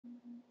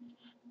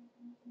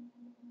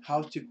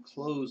how to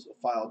close a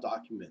file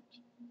document.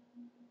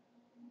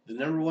 The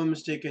number one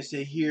mistake I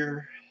say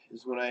here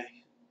is when I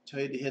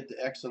tell you to hit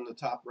the X on the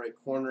top right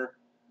corner,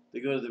 they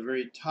go to the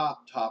very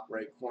top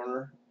right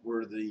corner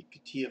where the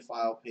CATIA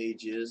file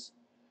page is,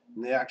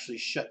 and they actually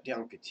shut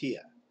down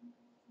CATIA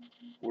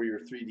or your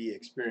 3D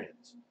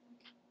experience.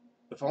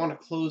 If I want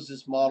to close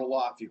this model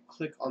off, you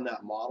click on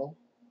that model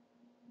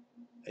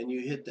and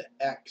you hit the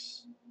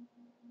X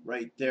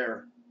right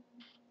there.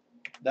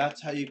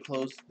 That's how you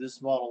close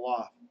this model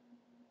off.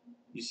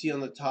 You see on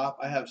the top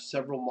I have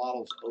several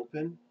models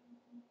open.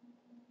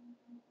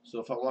 So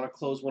if I want to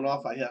close one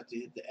off, I have to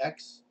hit the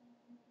X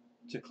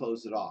to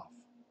close it off.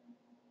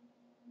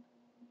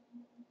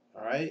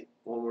 Alright,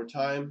 one more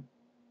time,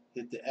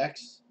 hit the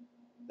X.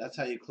 That's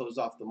how you close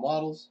off the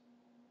models.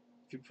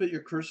 If you put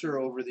your cursor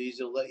over these,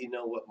 it'll let you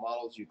know what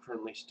models you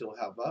currently still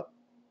have up.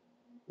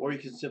 Or you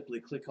can simply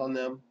click on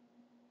them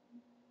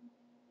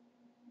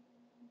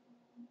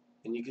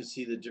and you can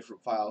see the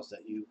different files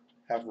that you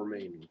have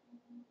remaining.